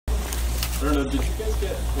don't know, did you guys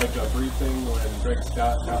get like a briefing when Greg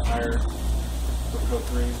Scott got hired from Code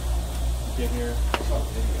 3? You came here?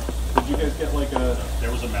 Did you guys get like a... There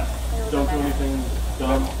was a memo. Don't do anything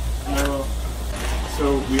dumb memo?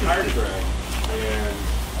 So we hired Greg, and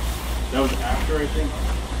that was after, I think,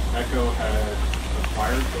 Echo had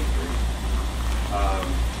acquired Code 3.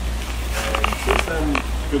 And since then,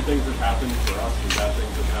 good things have happened for us and bad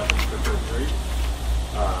things have happened for Code 3.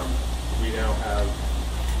 We now have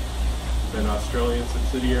an Australian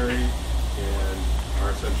subsidiary and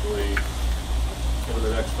are essentially, over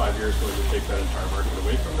the next 5 years, going to take that entire market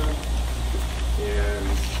away from them. And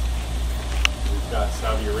we've got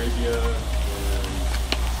Saudi Arabia and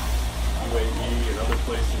UAE and other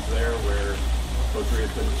places there where Code 3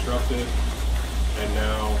 has been disrupted. And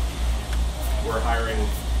now we're hiring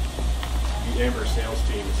the AMBER sales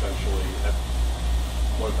team essentially at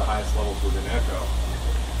one of the highest levels within Echo.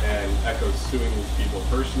 And Echo's suing these people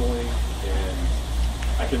personally, and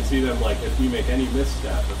I can see them, like, if we make any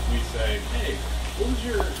misstep, if we say, hey, what was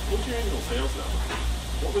your annual sales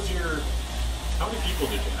number? How many people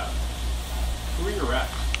did you have? Who are your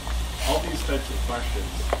reps? All these types of questions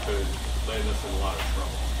could land us in a lot of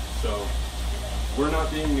trouble. So we're not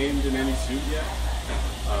being named in any suit yet,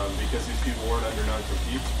 because these people weren't under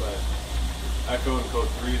non-competes, but Echo and Code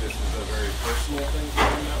 3, this is a very personal thing for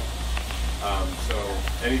them now. So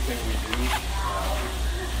anything we do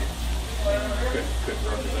could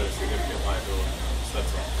represent a significant liability. So that's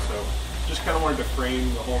all. So just kind of wanted to frame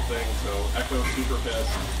the whole thing. So Echo's super pissed.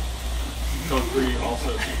 Code 3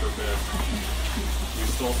 also super pissed. We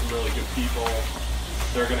stole some really good people.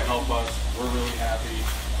 They're going to help us. We're really happy.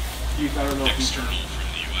 Keith, I don't know if you external from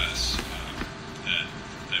the U.S.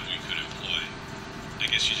 That we could employ. I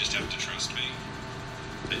guess you just have to trust me.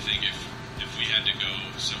 I think if we had to go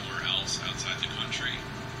somewhere else outside the country,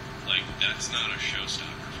 like, that's not a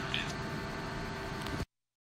showstopper.